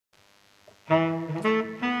Today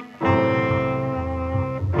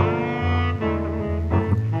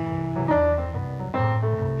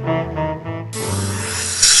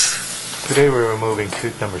we're removing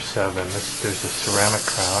tooth number 7. There's a ceramic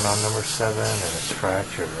crown on number 7 and it's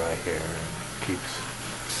fractured right here. It keeps,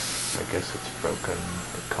 I guess it's broken,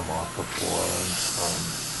 it come off before.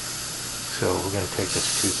 So we're going to take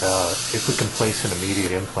this tooth out. If we can place an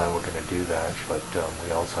immediate implant, we're going to do that, but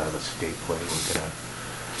we also have a stay plate we're going to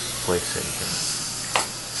place in here.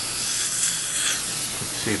 You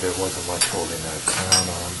can see there wasn't much holding that crown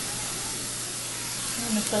on.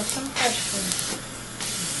 I'm going to feel some pressure.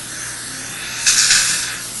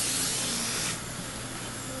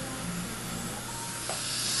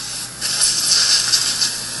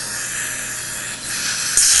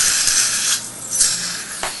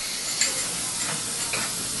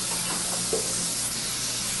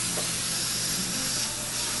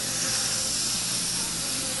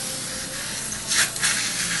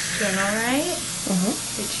 Doing all right?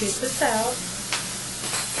 We choose this out.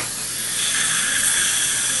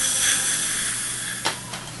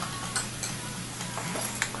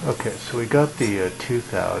 Okay, so we got the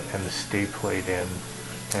tooth out and the stay plate in,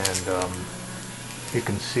 and you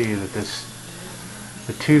can see that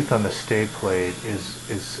the tooth on the stay plate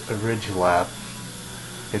is a ridge lap.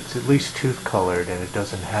 It's at least tooth colored and it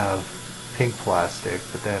doesn't have pink plastic,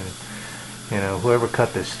 but then whoever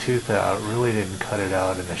cut this tooth out really didn't cut it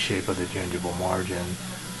out in the shape of the gingival margin.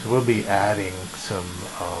 So we'll be adding some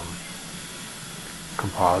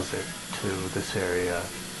composite to this area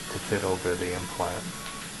to fit over the implant.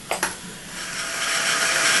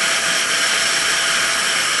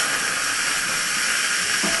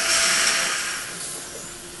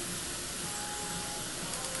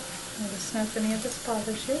 Let us know if any of this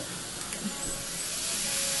bothers you.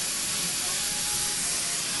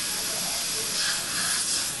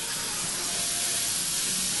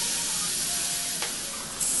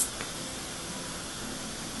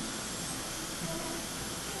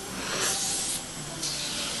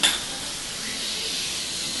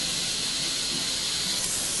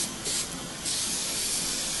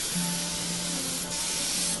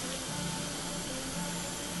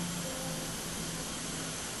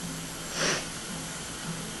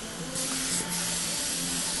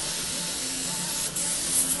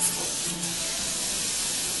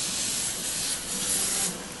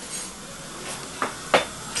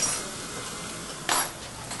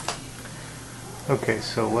 Okay,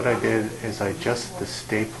 so what I did is I adjusted the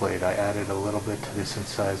stay plate. I added a little bit to this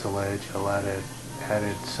incisal edge. I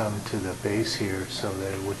added some to the base here so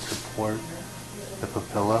that it would support the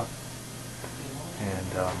papilla.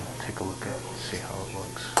 And take a look at it and see how it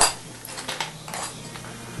looks.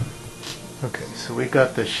 Okay, so we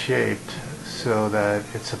got this shaped so that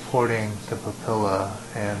it's supporting the papilla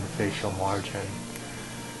and the facial margin.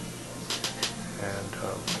 And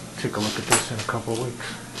take a look at this in a couple of weeks.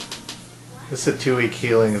 This is a 2-week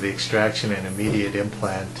healing of the extraction and immediate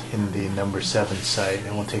implant in the number 7 site,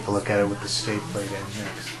 and we'll take a look at it with the stay plate in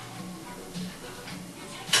next.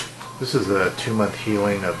 This is a 2-month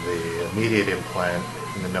healing of the immediate implant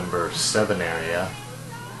in the number 7 area,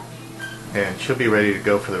 and she'll be ready to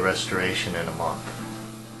go for the restoration in a month.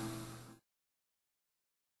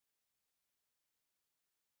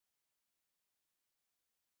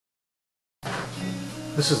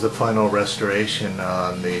 This is the final restoration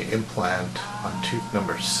on the implant on tooth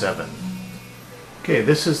number 7. Okay,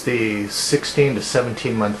 this is the 16 to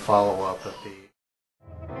 17 month follow-up of the